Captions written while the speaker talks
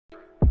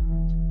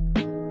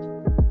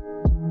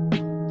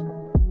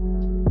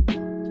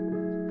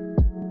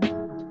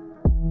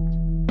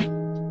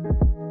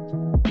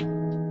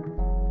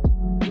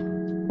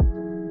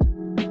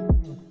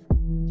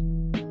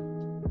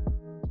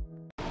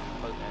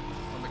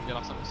Diyan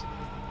ako sa music.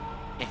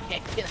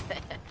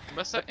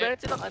 Basta, meron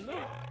silang ano?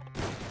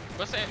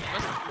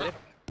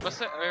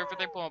 Basta every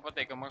time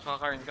pumapatay ka,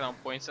 makakaroon ka ng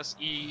points. As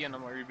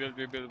rebuild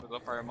mo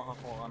para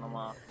makakuha ka ng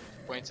mga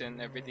points and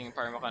everything.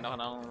 Para makana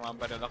ka ng mga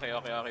baril. Okay,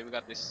 we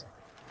got this.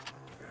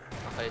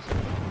 Okay, so...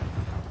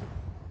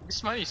 This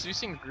man is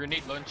using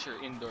grenade launcher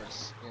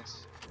indoors.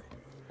 Yes.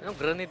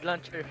 Anong grenade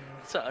launcher?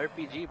 Sa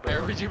RPG,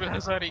 bro. RPG pala,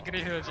 sorry.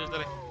 Grenade launcher,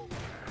 sorry.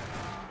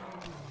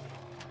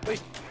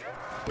 Uy!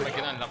 May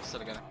gina-unlock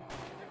talaga na.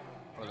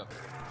 Wala.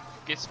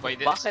 Kids by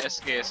this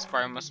SKS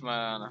para mas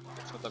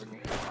matalag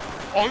niya.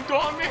 Oh, ang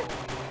dami!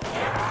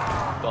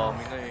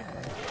 Dami na eh.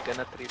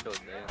 Gonna 3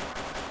 load na yun.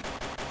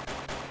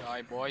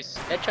 Okay, boys.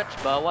 Headshots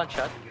ba? One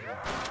shot?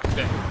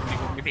 Hindi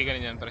ko bitigan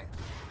yan, pre.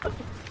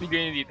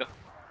 Bigyan niyo dito.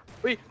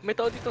 Uy! May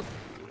tao dito!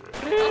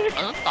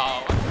 Anong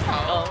tao?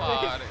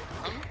 Pare?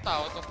 Anong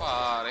tao to,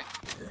 pare?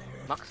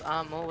 Max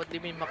ammo? What do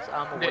you mean max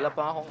ammo? Wala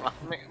pa akong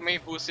ammo. May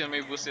boost yan.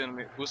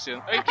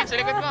 Ay, kids, sa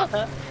likod mo!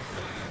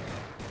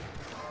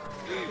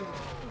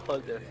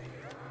 Hold on.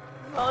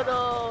 Oh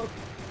no!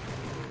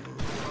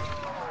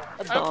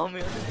 Ang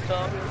dami.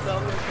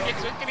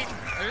 Kids,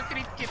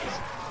 retreat, kids.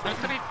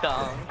 Retreat.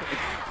 Down.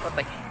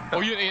 Patay. Oh,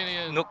 yun.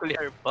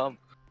 Nuclear bomb.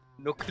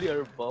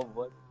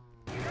 What?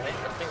 Ay,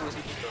 may usi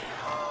dito.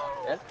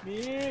 Help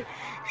me!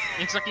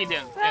 It's a kid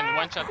yan.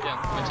 One shot na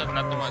itong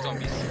mga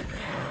zombies.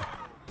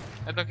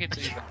 Ito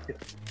kids dito.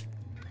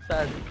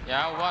 Saan?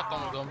 Yawa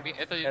tong zombie.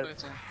 Ito dito.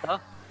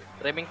 Ha?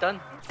 Remington?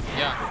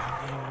 Yeah.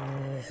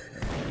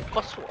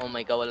 Oh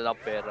my god, wala lang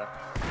pera.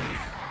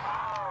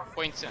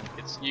 Points yan.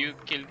 You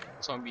kill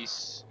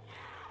zombies.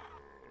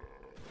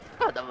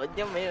 Dapat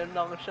niya mayroon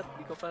na akong shot.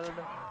 Di ko para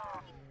na.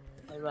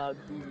 Ay,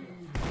 lago.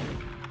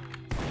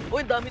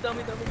 Uy, dami.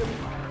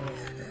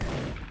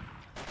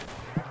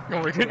 Oh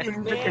my god,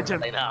 inimit ka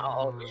dyan. Patay na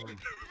ako.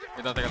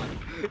 Ito, teka lang.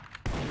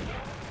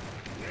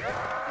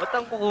 Ba't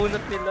ang kukunat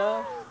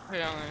nila?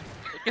 Kaya nga.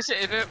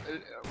 Kasi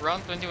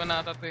round 21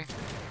 na ata ito eh.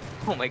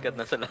 Oh my god,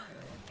 nasa lang.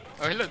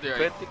 Oh, hello there.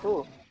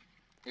 22.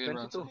 Yun,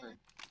 round 22.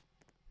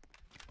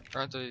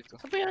 Round 22.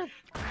 Saan ba yan?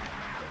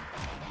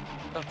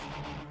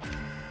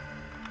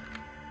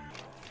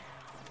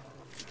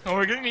 Oh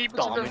my god, iniipot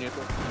sila. Dami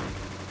nito.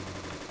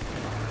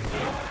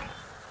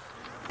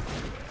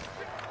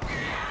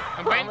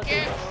 Ang bayan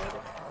kids!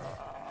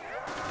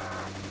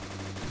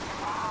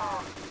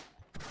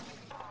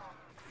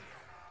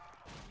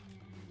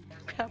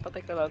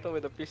 Patay ka lang ito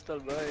with a pistol,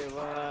 bro.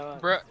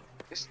 Bro,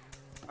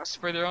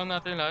 spread around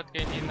natin lahat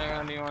kaya hindi na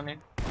hindi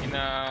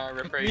na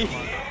repair yung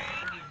mga.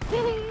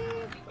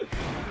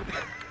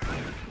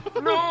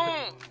 No!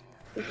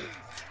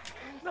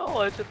 No,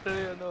 I should tell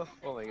you, no.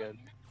 Oh my god.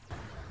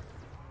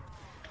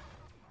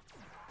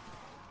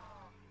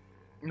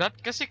 Not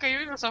kasi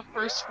kayo nasa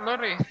first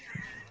floor eh.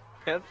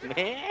 Help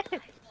me!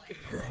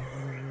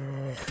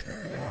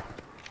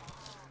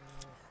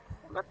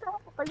 Natawa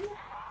pa kayo.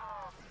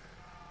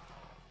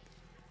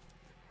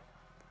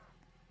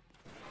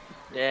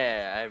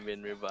 Yeah, I've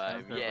been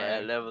revived.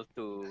 Yeah, level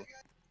 2.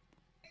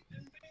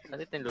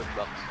 Saan ito yung loot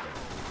box?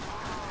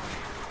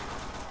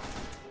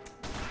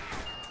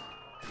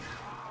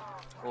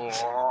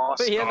 Oh,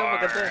 Uy, yan ang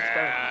maganda.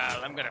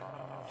 I'm gonna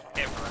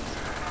everyone.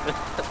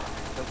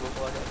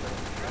 Nagbubuha na ito.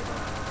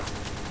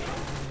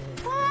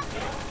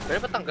 Pero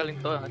ba tanggalin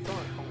to? Ito.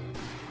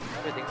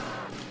 Pwede.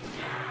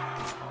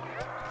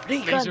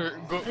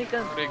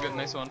 Raygun,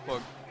 nice one,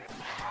 Pog.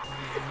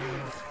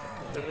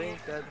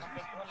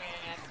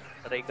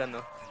 Raygun, no?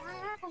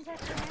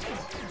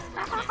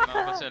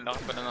 Kasi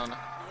laki pa na.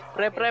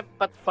 Pre,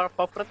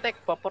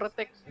 pa-protect.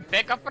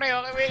 Teka pre,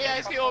 okay, may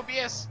ayos kay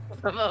OBS.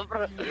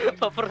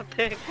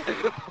 Pa-protect.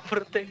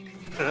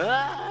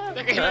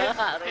 Teka,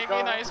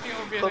 inayos kay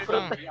OBS ito.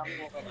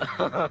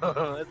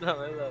 Wait lang.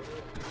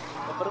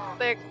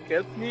 Pa-protect,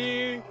 help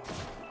me.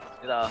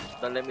 Ito,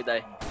 don't let me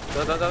die.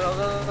 Go.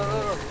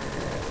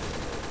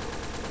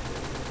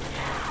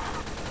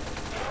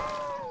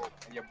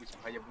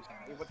 Hayabusa.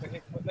 What the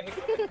heck?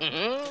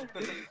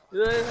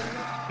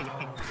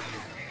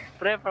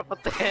 Pre,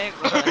 pa-protect.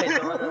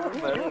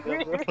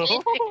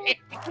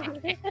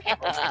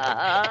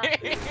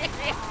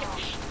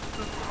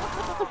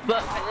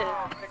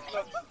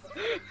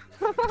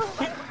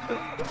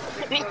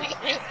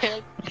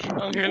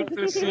 Ang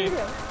helpless eh.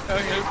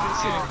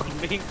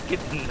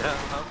 Bingkit na.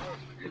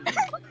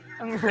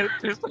 Ang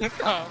helpless ng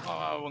tao,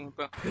 kakawang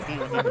to.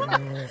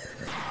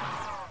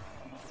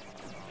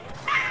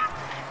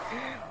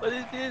 What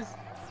is this?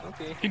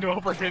 Okay. Kinuha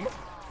pa din.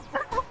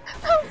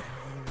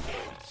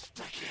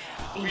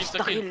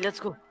 Insta-kill, let's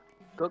go.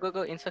 Go.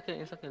 Insta-kill.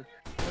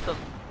 Ano to?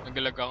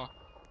 Nagalag ako.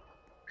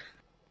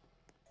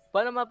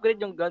 Paano ma-upgrade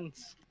yung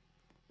guns?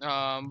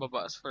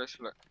 Baba sa first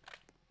floor.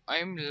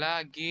 I'm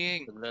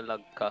lagging.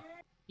 Naglalag ka.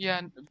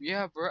 Yeah,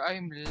 bro,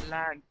 I'm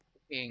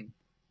lagging.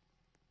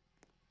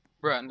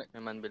 Bro,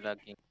 Naman be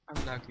lagging. I'm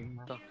lagging.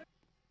 Ito.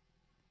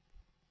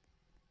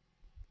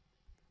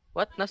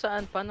 What?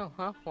 Nasaan? Paano?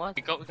 Ha? What?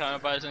 Ikaw, sana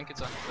ba dyan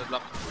kita?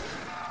 Deadlock.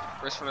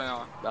 First floor na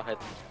ako. Bakit?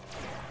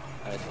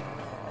 Alright.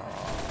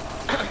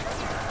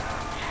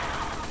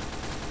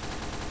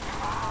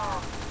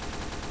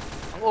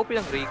 OP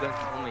ng ray gun.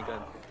 Oh my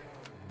god.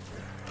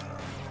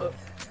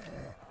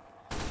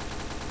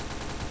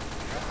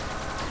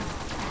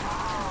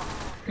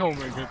 Oh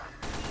my god.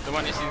 The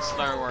one is in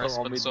Star Wars,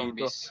 Oh, but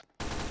zombies.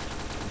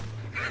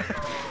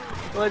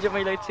 Oh, dyan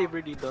may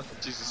lightsaber dito.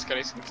 Jesus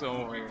Christ,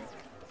 oh my god.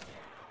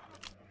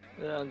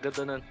 Ang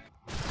ganda nun.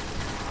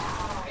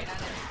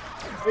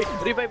 Wait,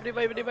 revive.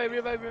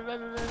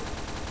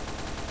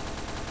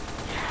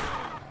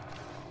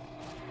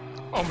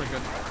 Oh my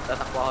god.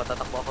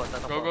 Tatakbo ako.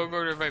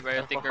 Go, revive.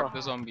 I'll take care of the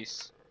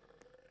zombies.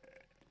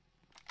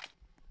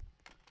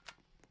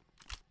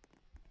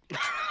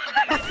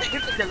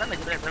 Diyan lang,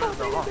 nag-revive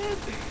ako.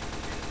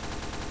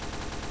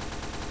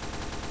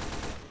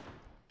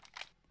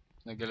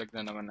 Nagalag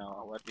na naman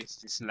ako. What is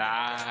this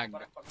lag?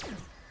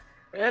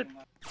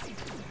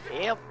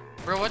 Help!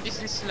 Bro, what is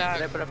this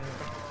lag? Rep.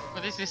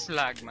 What is this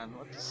lag, man?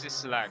 What is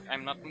this lag?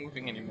 I'm not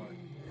moving anymore.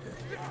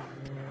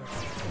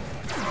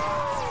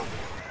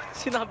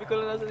 Sinabi ko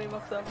lang nasa na yung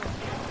max ako.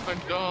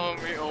 Ang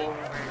dami, oh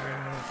my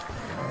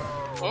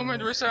god. Oh my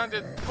god, we're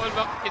surrounded. Fall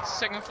back, it's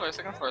second floor.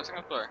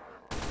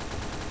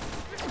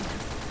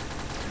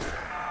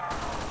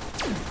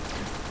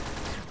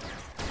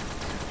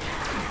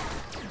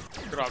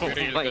 Grabe, Oh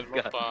real my gun mo,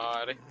 God.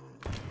 pare.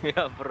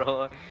 Yeah,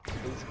 bro.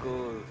 It's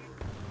cool.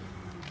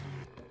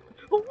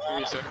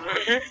 Reason.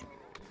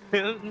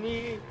 Help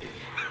me!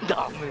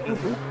 Dami.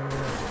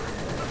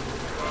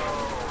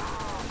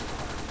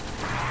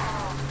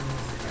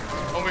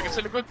 Oh my god,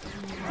 sa likod!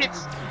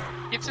 Hits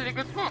sa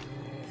likod mo!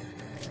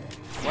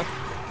 What?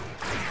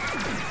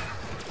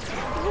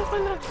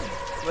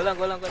 Walang.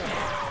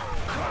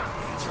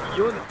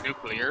 Yun!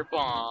 Nuclear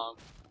bomb!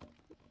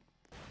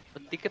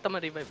 Ba't di kita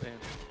ma-revive eh?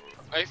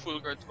 Ay, full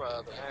guard pa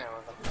ata. Ay,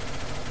 wala.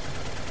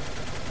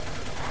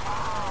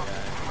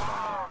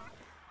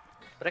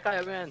 Pre,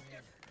 kaya mo yan.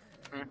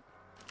 Hmm.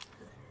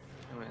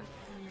 Kaya mo yan.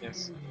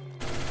 Yes.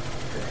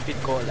 Speed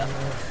cola.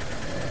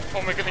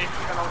 Oh my god,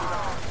 naipin ka na ulit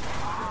ako.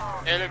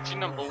 LFG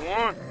number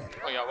 1!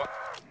 Oh, yawa.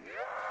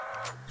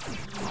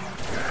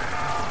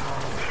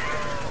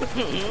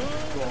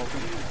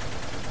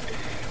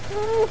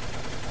 Oh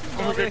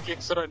my god,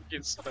 kids run.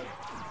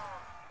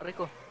 Pare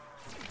ko.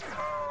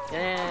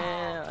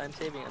 Yeah. I'm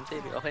saving.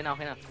 Okay na.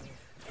 Okay na.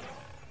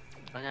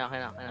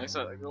 Ay,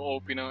 sa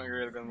OP ng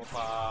railgun mo,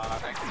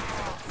 pare.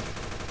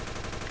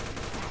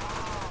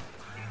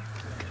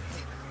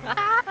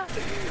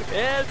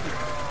 Help!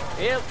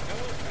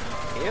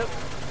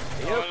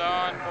 Hold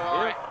on,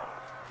 boy.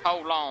 How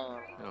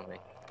long? Okay.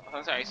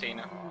 Saan sa ISA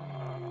na?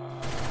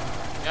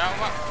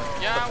 Yawa!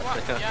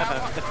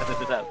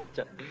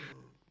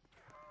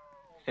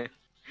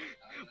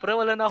 Pero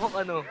wala na akong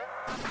ano.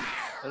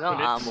 Wala akong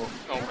Bullets? ammo.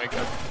 Oh my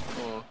god.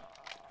 Oo.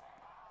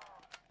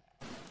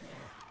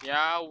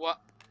 Yawa!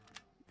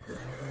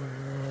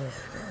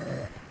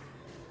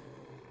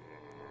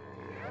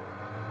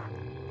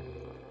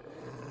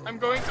 I'm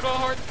going through a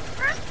horde.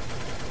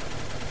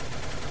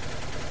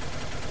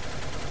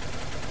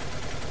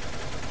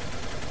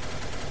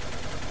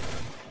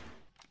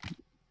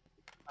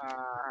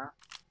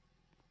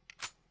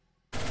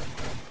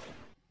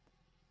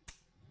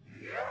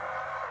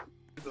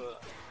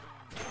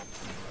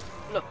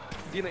 Wala,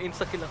 di na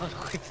insta-kill ako.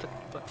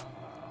 Insta-kill pa.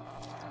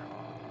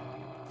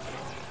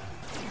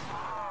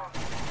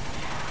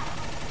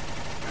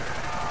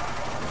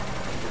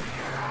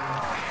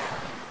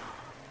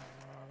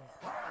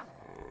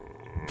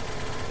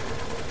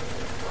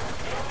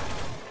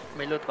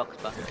 May loot box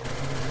pa.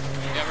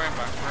 Yeah, meron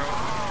pa.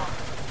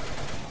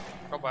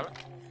 Ikaw pala?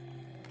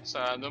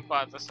 Sa doon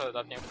pa ata sa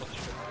dati yung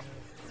position.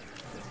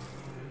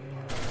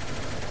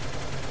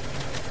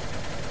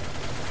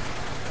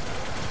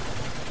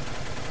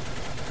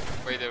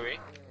 By the way,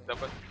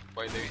 dapat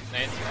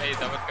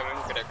kami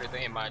mag-record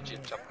ng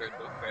Imagine Chapter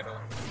 2, pero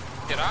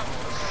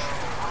tiramos.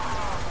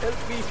 Help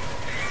me!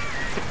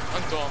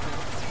 Ang dami.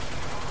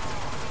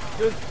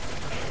 Yun!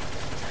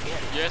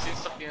 Yes,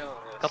 insta-kill.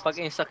 Yes. Kapag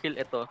insta-kill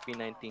ito,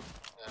 P90.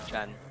 Yeah.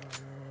 Chan.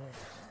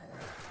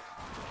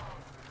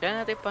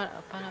 Kaya natin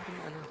hanapin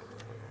yung ano.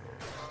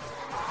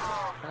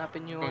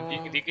 Hanapin yung...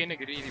 Kung di kayo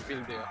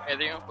nag-re-rebuild yun,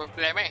 ito yung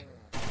problema eh.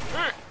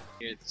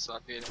 It's not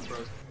feeling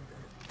bro.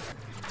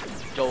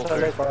 Sa Joker.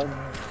 likod.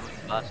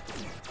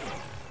 Bastard.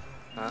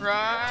 Ha?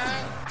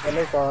 Right! Sa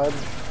likod.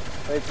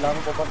 Wait lang,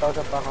 pupunta ako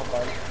sa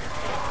pakapal.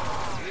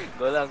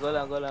 Go lang.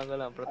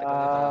 Protect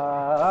mo tayo.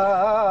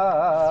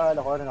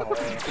 Nakuha na ako.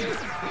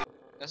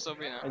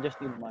 SOB na. I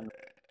just need money.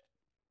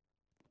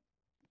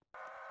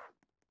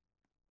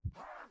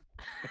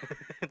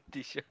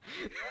 Hindi siya.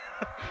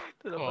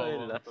 Ito na pa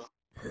yung last.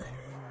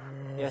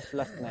 Yes,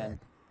 last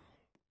man.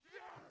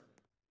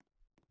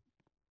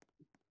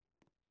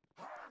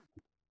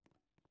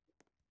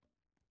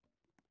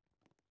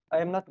 I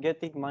am not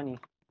getting money.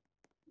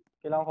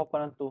 Kailangan ko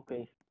pa ng 2K.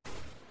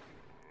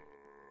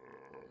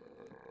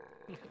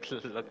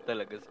 Lag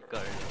talaga si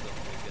Carlos. Oh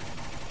my God.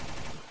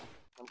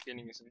 I'm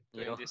kidding you. To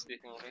Yo. end this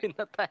thing, okay?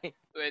 Pinatay.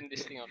 To end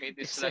this thing, okay?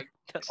 This lag.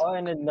 Oh,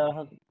 and then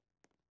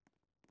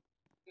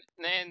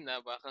Na-end na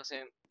ba?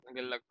 Kasi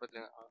nag-lag pa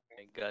din ako. Oh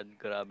my God,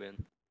 grabe yun.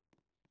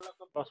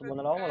 Kaso mo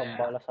na lang ako, walang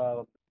bala sa...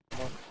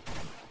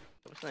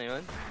 Tapos na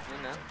yun?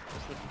 Yun na.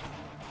 Tapos na.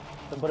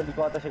 Nagbaril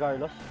ko ata si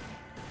Carlos.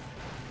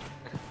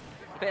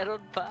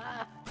 Meron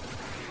pa!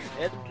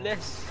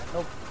 Endless!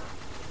 Nope.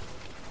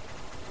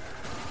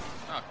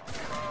 Ah,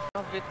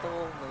 Grabe to,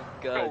 oh my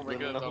god. Oh my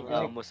God, Ganun dami.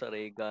 ako mo sa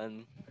ray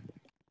gun.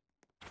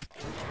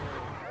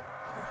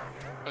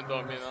 ang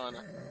dami na ano.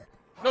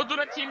 No, do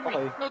not heal me.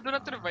 Okay. No, do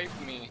not revive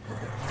me.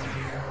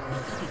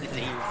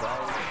 Revive.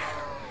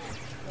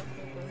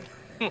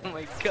 Oh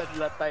my god,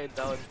 lahat tayo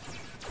down.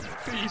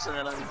 Isa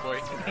na lang ni boy.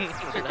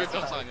 Good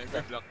luck sa kanya.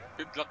 Good luck.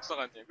 Good luck sa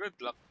kanya. Good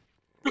luck.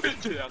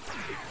 Good luck.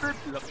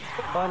 Good luck.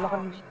 Bahala ka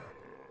na.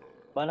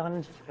 Bahala ka na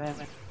dyan. Kaya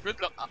man. Good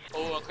luck.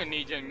 Oh, a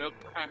Canadian milk.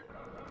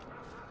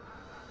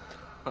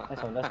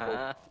 Nice one, let's go.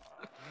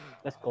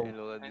 Let's go.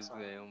 Hello, Nice this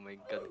one. guy. Oh my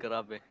god,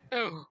 grabe.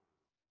 Oh.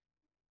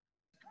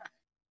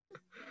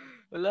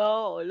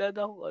 Wala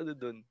na akong ano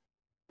dun.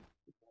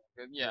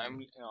 Yeah, I'm.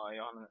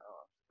 Ayoko na.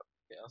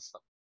 Yeah, I'll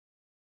stop.